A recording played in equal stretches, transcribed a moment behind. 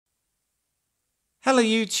Hello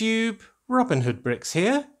YouTube, Robin Hood Bricks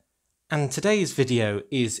here, and today's video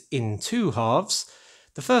is in two halves,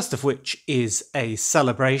 the first of which is a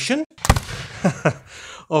celebration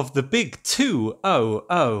of the big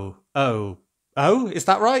 2000, is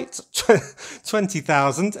that right?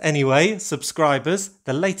 20,000 anyway, subscribers,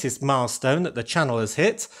 the latest milestone that the channel has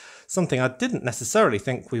hit, something I didn't necessarily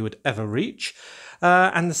think we would ever reach.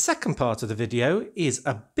 And the second part of the video is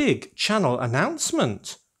a big channel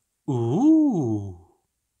announcement. Ooh.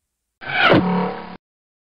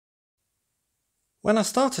 When I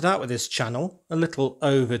started out with this channel a little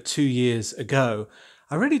over 2 years ago,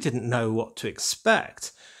 I really didn't know what to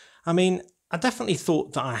expect. I mean, I definitely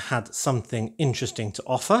thought that I had something interesting to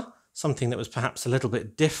offer, something that was perhaps a little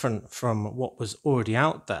bit different from what was already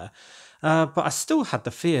out there. But I still had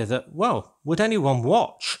the fear that, well, would anyone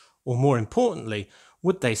watch? Or more importantly,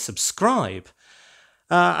 would they subscribe?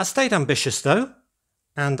 I stayed ambitious though.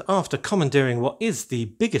 And after commandeering what is the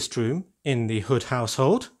biggest room in the Hood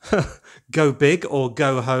household, go big or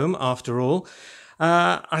go home after all,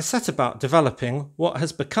 I set about developing what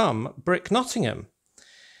has become Brick Nottingham.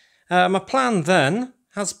 My plan then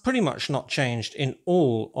has pretty much not changed in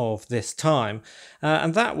all of this time,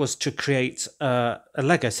 and that was to create a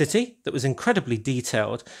Lego city that was incredibly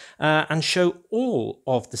detailed and show all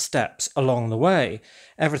of the steps along the way.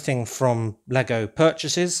 Everything from Lego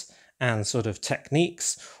purchases and sort of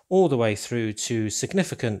techniques, all the way through to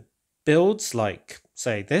significant builds like,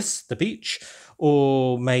 say this, the beach,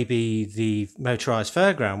 or maybe the motorised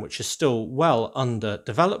fairground, which is still well under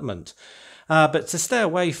development. But to stay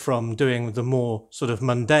away from doing the more sort of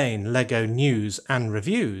mundane Lego news and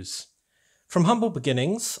reviews. From humble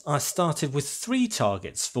beginnings, I started with 3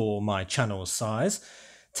 targets for my channel's size.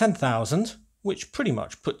 10,000, which pretty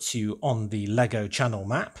much puts you on the Lego channel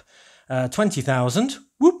map. 20,000,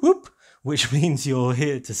 whoop whoop, which means you're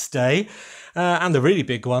here to stay. And the really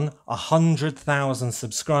big one, 100,000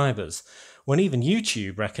 subscribers, when even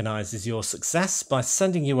YouTube recognises your success by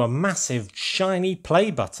sending you a massive shiny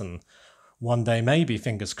play button. One day maybe,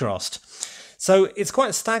 fingers crossed. So it's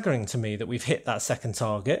quite staggering to me that we've hit that second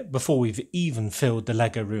target before we've even filled the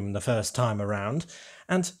Lego room the first time around.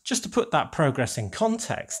 And just to put that progress in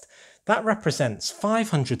context, that represents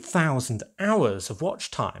 500,000 hours of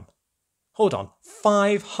watch time. Hold on,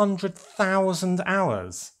 500,000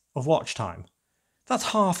 hours of watch time. That's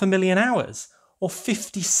 500,000 hours, or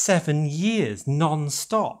 57 years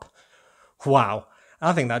non-stop. Wow,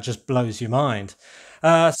 I think that just blows your mind.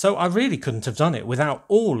 So I really couldn't have done it without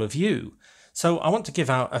all of you. So I want to give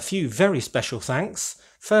out a few very special thanks.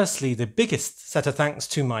 Firstly, the biggest set of thanks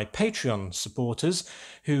to my Patreon supporters,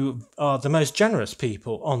 who are the most generous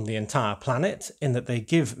people on the entire planet, in that they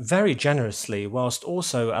give very generously whilst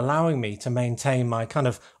also allowing me to maintain my kind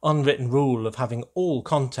of unwritten rule of having all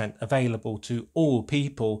content available to all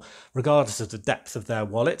people, regardless of the depth of their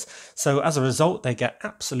wallet. So as a result, they get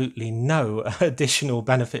absolutely no additional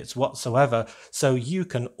benefits whatsoever, so you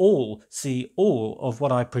can all see all of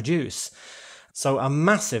what I produce. So a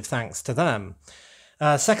massive thanks to them.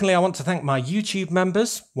 Secondly, I want to thank my YouTube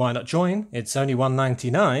members. Why not join? It's only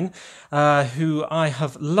 $1.99, who I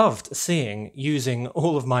have loved seeing using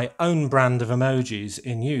all of my own brand of emojis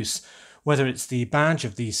in use, whether it's the badge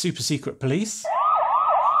of the super secret police,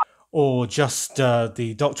 or just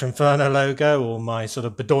the Dr. Inferno logo, or my sort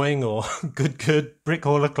of bedoing, or good brick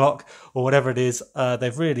hauler clock, or whatever it is.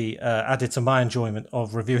 They've really added to my enjoyment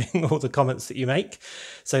of reviewing all the comments that you make.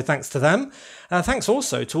 So thanks to them. Thanks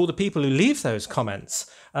also to all the people who leave those comments.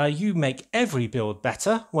 You make every build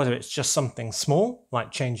better, whether it's just something small,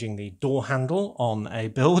 like changing the door handle on a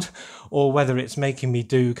build, or whether it's making me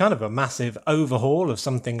do kind of a massive overhaul of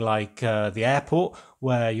something like the airport,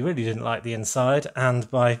 where you really didn't like the inside, and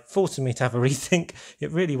by forcing me to have a rethink,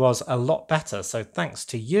 it really was a lot better, so thanks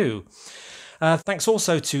to you. Thanks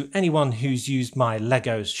also to anyone who's used my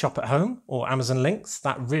Legos Shop at Home or Amazon links.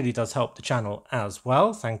 That really does help the channel as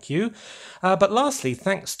well, thank you. But lastly,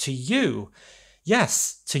 thanks to you.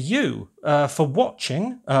 Yes, to you for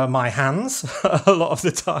watching my hands a lot of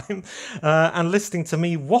the time and listening to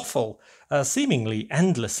me waffle seemingly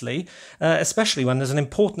endlessly, especially when there's an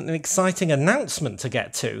important and exciting announcement to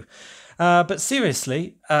get to. But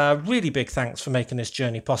seriously, really big thanks for making this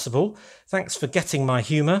journey possible. Thanks for getting my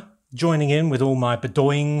humour, joining in with all my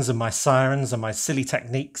bedoings and my sirens and my silly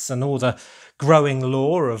techniques and all the growing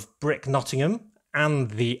lore of Brick Nottingham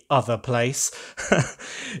and the other place.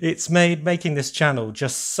 It's made making this channel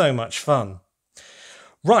just so much fun.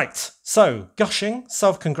 Right, so gushing,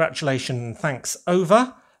 self-congratulation and thanks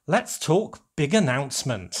over. Let's talk big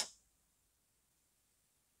announcement.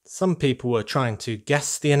 Some people were trying to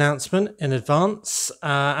guess the announcement in advance,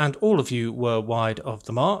 and all of you were wide of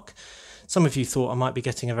the mark. Some of you thought I might be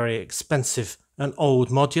getting a very expensive and old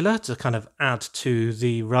modular to kind of add to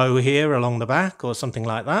the row here along the back or something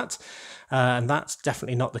like that, and that's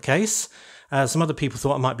definitely not the case. Some other people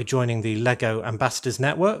thought I might be joining the Lego Ambassadors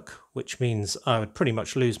Network, which means I would pretty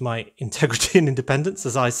much lose my integrity and independence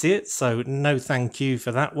as I see it, so no thank you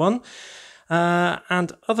for that one.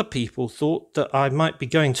 And other people thought that I might be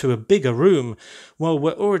going to a bigger room. Well,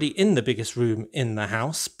 we're already in the biggest room in the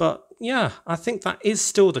house, but yeah, I think that is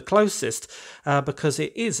still the closest because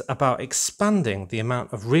it is about expanding the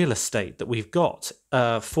amount of real estate that we've got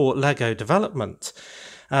for Lego development.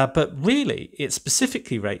 But really, it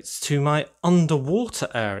specifically relates to my underwater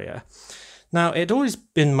area. Now, it'd always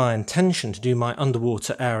been my intention to do my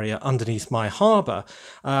underwater area underneath my harbour.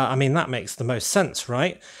 I mean, that makes the most sense,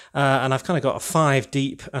 right? And I've kind of got a 5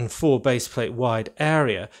 deep and 4 baseplate wide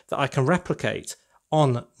area that I can replicate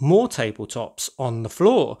on more tabletops on the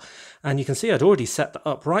floor. And you can see I'd already set that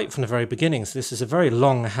up right from the very beginning. So this is a very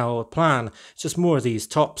long held plan. It's just more of these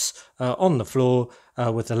tops on the floor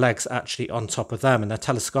with the legs actually on top of them, and they're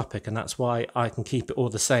telescopic, and that's why I can keep it all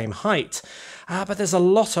the same height. But there's a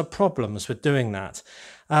lot of problems with doing that.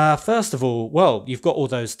 First of all, well, you've got all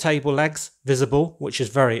those table legs visible, which is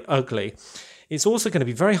very ugly. It's also going to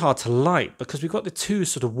be very hard to light because we've got the 2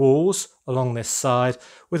 sort of walls along this side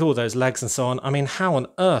with all those legs and so on. I mean, how on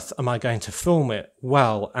earth am I going to film it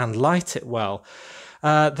well and light it well?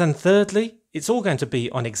 Then thirdly, it's all going to be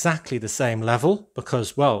on exactly the same level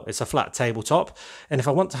because, well, it's a flat tabletop. And if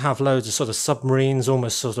I want to have loads of sort of submarines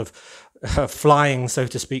almost sort of flying, so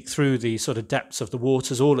to speak, through the sort of depths of the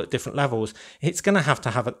waters all at different levels, it's going to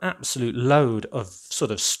have an absolute load of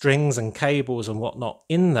sort of strings and cables and whatnot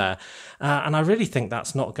in there. And I really think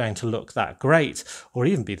that's not going to look that great or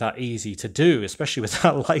even be that easy to do, especially with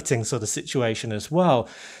that lighting sort of situation as well.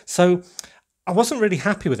 So I wasn't really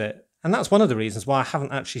happy with it. And that's one of the reasons why I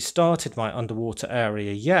haven't actually started my underwater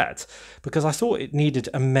area yet, because I thought it needed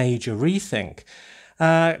a major rethink.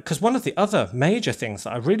 Because one of the other major things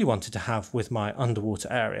that I really wanted to have with my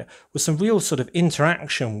underwater area was some real sort of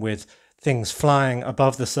interaction with things flying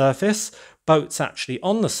above the surface, boats actually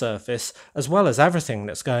on the surface, as well as everything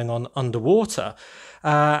that's going on underwater.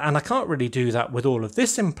 And I can't really do that with all of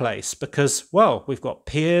this in place because, well, we've got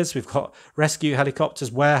piers, we've got rescue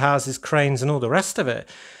helicopters, warehouses, cranes, and all the rest of it.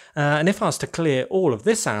 And if I was to clear all of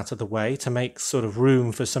this out of the way to make sort of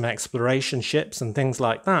room for some exploration ships and things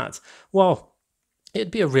like that, well,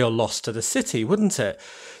 it'd be a real loss to the city, wouldn't it?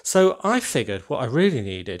 So I figured what I really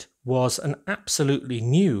needed was an absolutely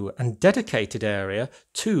new and dedicated area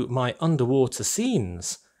to my underwater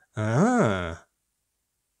scenes. So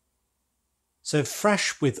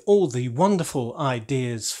fresh with all the wonderful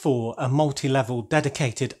ideas for a multi-level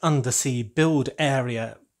dedicated undersea build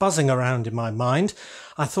area buzzing around in my mind,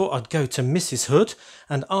 I thought I'd go to Mrs. Hood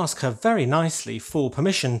and ask her very nicely for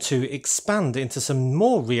permission to expand into some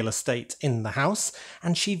more real estate in the house,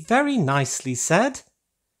 and she very nicely said,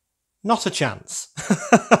 "Not a chance."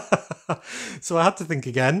 So I had to think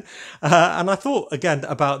again, and I thought again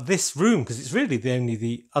about this room because it's really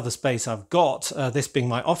the other space I've got, this being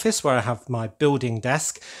my office where I have my building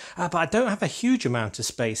desk, but I don't have a huge amount of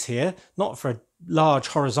space here, not for a large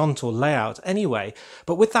horizontal layout anyway.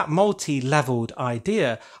 But with that multi-leveled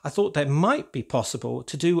idea, I thought that it might be possible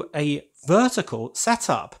to do a vertical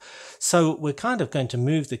setup. So we're kind of going to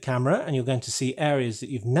move the camera and you're going to see areas that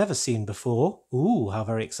you've never seen before. Ooh, how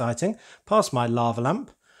very exciting. Past my lava lamp,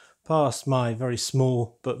 past my very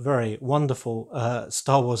small but very wonderful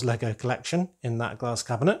Star Wars Lego collection in that glass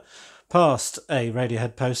cabinet, past a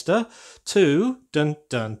Radiohead poster, to dun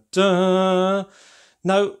dun dun.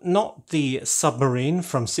 No, not the submarine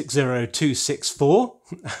from 60264.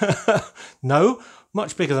 No,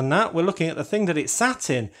 much bigger than that. We're looking at the thing that it sat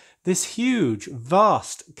in. This huge,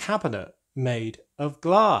 vast cabinet made of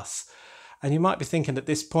glass. And you might be thinking at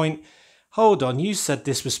this point, hold on, you said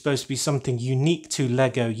this was supposed to be something unique to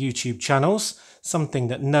Lego YouTube channels, something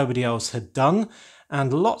that nobody else had done,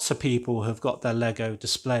 and lots of people have got their Lego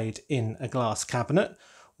displayed in a glass cabinet.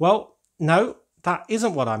 Well, no. That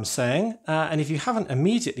isn't what I'm saying, and if you haven't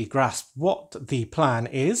immediately grasped what the plan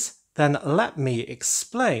is, then let me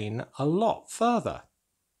explain a lot further.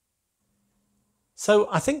 So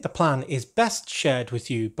I think the plan is best shared with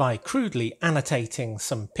you by crudely annotating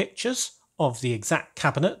some pictures of the exact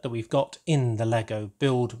cabinet that we've got in the Lego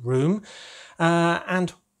build room,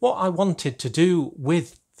 and what I wanted to do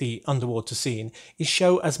with the underwater scene is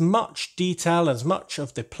show as much detail, as much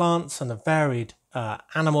of the plants and the varied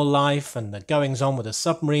animal life and the goings on with the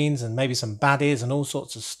submarines and maybe some baddies and all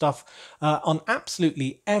sorts of stuff on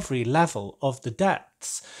absolutely every level of the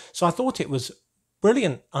depths. So I thought it was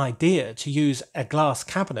brilliant idea to use a glass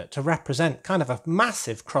cabinet to represent kind of a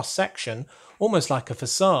massive cross section, almost like a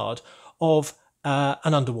facade of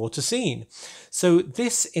an underwater scene. So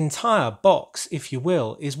this entire box, if you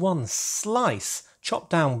will, is one slice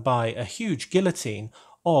chopped down by a huge guillotine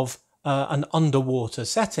of an underwater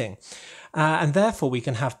setting. And therefore we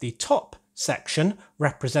can have the top section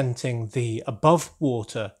representing the above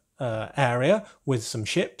water area with some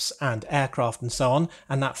ships and aircraft and so on,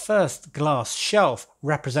 and that first glass shelf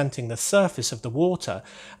representing the surface of the water,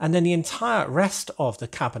 and then the entire rest of the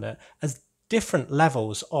cabinet as different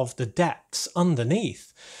levels of the depths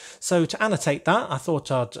underneath. So to annotate that, I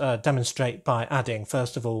thought I'd demonstrate by adding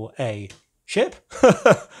first of all a ship,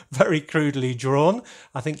 very crudely drawn,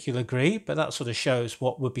 I think you'll agree, but that sort of shows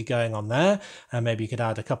what would be going on there. And maybe you could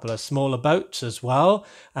add a couple of smaller boats as well,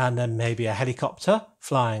 and then maybe a helicopter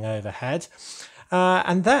flying overhead.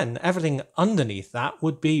 And then everything underneath that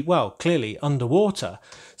would be, well, clearly underwater.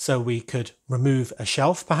 So we could remove a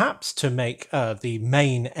shelf perhaps to make the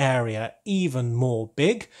main area even more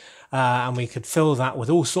big. And we could fill that with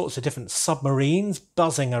all sorts of different submarines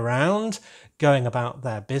buzzing around, going about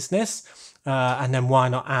their business. And then why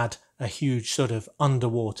not add a huge sort of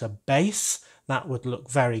underwater base? That would look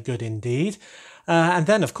very good indeed. And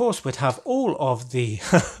then, of course, we'd have all of the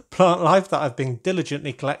plant life that I've been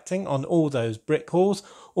diligently collecting on all those brick halls,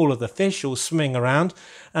 all of the fish all swimming around,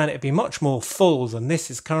 and it'd be much more full than this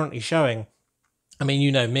is currently showing. I mean,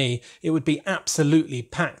 you know me, it would be absolutely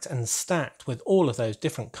packed and stacked with all of those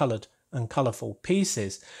different coloured and colourful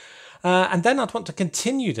pieces. And then I'd want to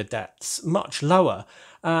continue the depths much lower.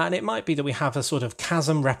 And it might be that we have a sort of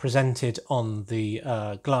chasm represented on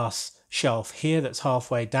the glass shelf here that's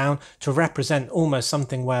halfway down to represent almost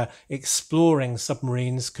something where exploring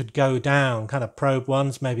submarines could go down, kind of probe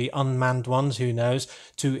ones, maybe unmanned ones, who knows,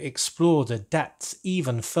 to explore the depths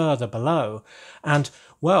even further below. And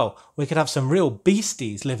well, we could have some real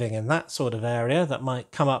beasties living in that sort of area that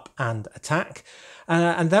might come up and attack.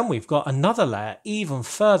 And then we've got another layer even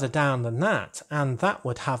further down than that, and that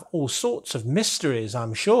would have all sorts of mysteries,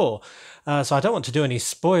 I'm sure. So I don't want to do any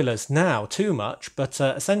spoilers now too much, but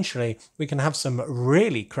essentially we can have some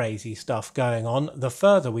really crazy stuff going on the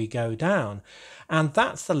further we go down. And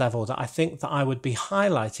that's the level that I think that I would be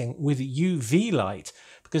highlighting with UV light,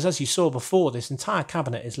 because as you saw before, this entire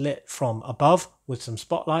cabinet is lit from above with some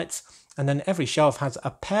spotlights, and then every shelf has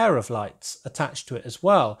a pair of lights attached to it as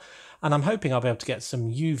well. And I'm hoping I'll be able to get some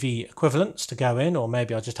UV equivalents to go in, or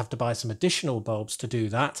maybe I'll just have to buy some additional bulbs to do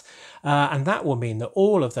that. And that will mean that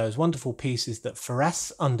all of those wonderful pieces that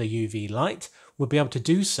fluoresce under UV light will be able to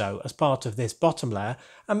do so as part of this bottom layer,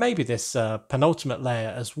 and maybe this penultimate layer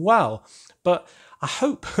as well. But I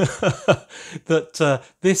hope that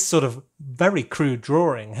this sort of very crude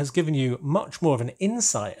drawing has given you much more of an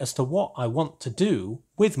insight as to what I want to do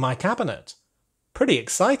with my cabinet. Pretty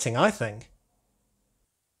exciting, I think.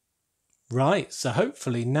 Right, so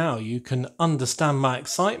hopefully now you can understand my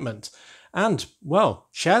excitement and, well,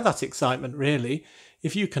 share that excitement really.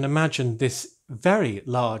 If you can imagine this very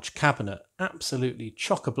large cabinet absolutely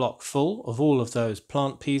chock-a-block full of all of those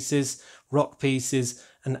plant pieces, rock pieces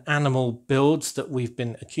and animal builds that we've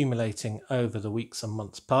been accumulating over the weeks and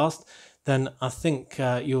months past, then I think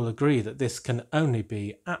you'll agree that this can only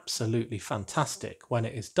be absolutely fantastic when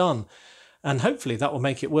it is done. And hopefully that will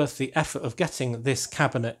make it worth the effort of getting this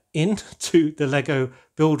cabinet into the Lego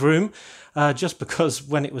build room, just because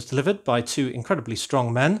when it was delivered by two incredibly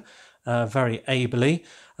strong men, very ably,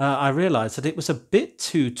 I realised that it was a bit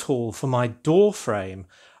too tall for my door frame.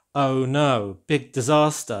 Oh no, big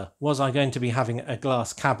disaster. Was I going to be having a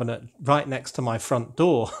glass cabinet right next to my front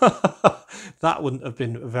door? That wouldn't have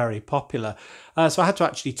been very popular. So I had to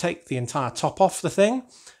actually take the entire top off the thing,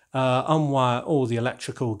 unwire all the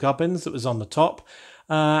electrical gubbins that was on the top,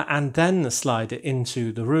 and then slide it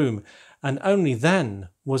into the room. And only then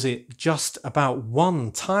was it just about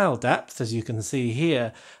one tile depth, as you can see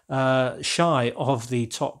here, shy of the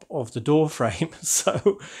top of the door frame.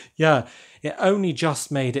 So yeah, it only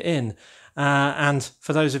just made it in. And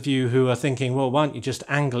for those of you who are thinking, well, why don't you just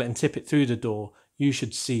angle it and tip it through the door? You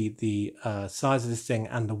should see the size of this thing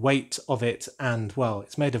and the weight of it, and well,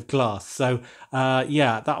 it's made of glass. So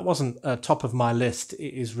yeah, that wasn't top of my list.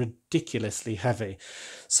 It is ridiculously heavy.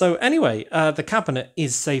 So anyway, the cabinet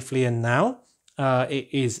is safely in now. It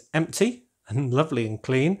is empty and lovely and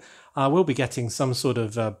clean. I will be getting some sort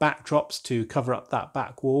of backdrops to cover up that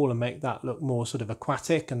back wall and make that look more sort of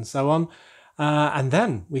aquatic and so on. And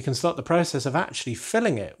then we can start the process of actually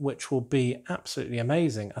filling it, which will be absolutely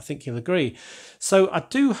amazing. I think you'll agree. So I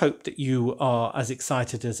do hope that you are as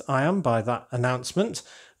excited as I am by that announcement.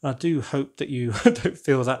 I do hope that you don't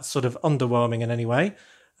feel that's sort of underwhelming in any way.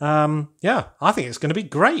 Yeah, I think it's going to be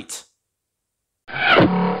great.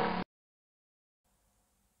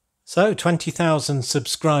 So 20,000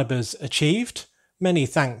 subscribers achieved, many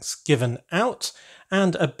thanks given out,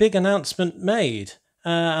 and a big announcement made.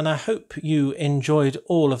 And I hope you enjoyed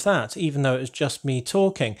all of that, even though it was just me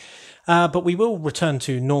talking. But we will return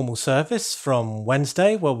to normal service from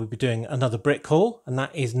Wednesday, where we'll be doing another brick haul, and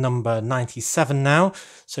that is number 97 now.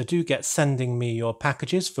 So do get sending me your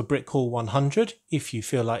packages for Brick Haul 100 if you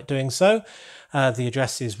feel like doing so. The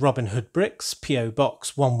address is Robin Hood Bricks, PO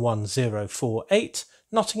Box 11048,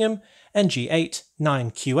 Nottingham, NG8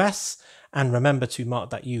 9QS. And remember to mark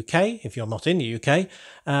that UK, if you're not in the UK,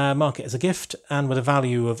 mark it as a gift and with a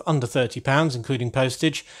value of under £30, including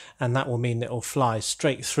postage, and that will mean that it will fly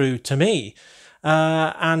straight through to me.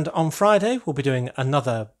 And on Friday, we'll be doing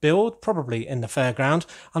another build, probably in the fairground.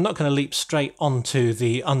 I'm not going to leap straight onto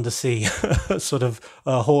the undersea sort of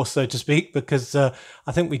horse, so to speak, because I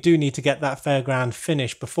think we do need to get that fairground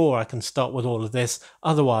finished before I can start with all of this.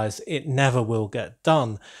 Otherwise, it never will get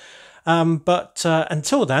done. But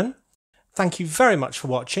until then, thank you very much for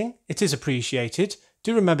watching. It is appreciated.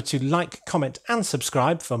 Do remember to like, comment and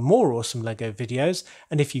subscribe for more awesome LEGO videos.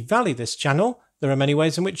 And if you value this channel, there are many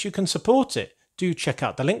ways in which you can support it. Do check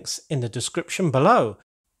out the links in the description below.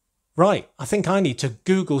 Right, I think I need to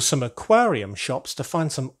Google some aquarium shops to find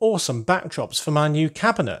some awesome backdrops for my new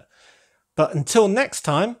cabinet. But until next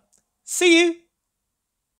time, see you!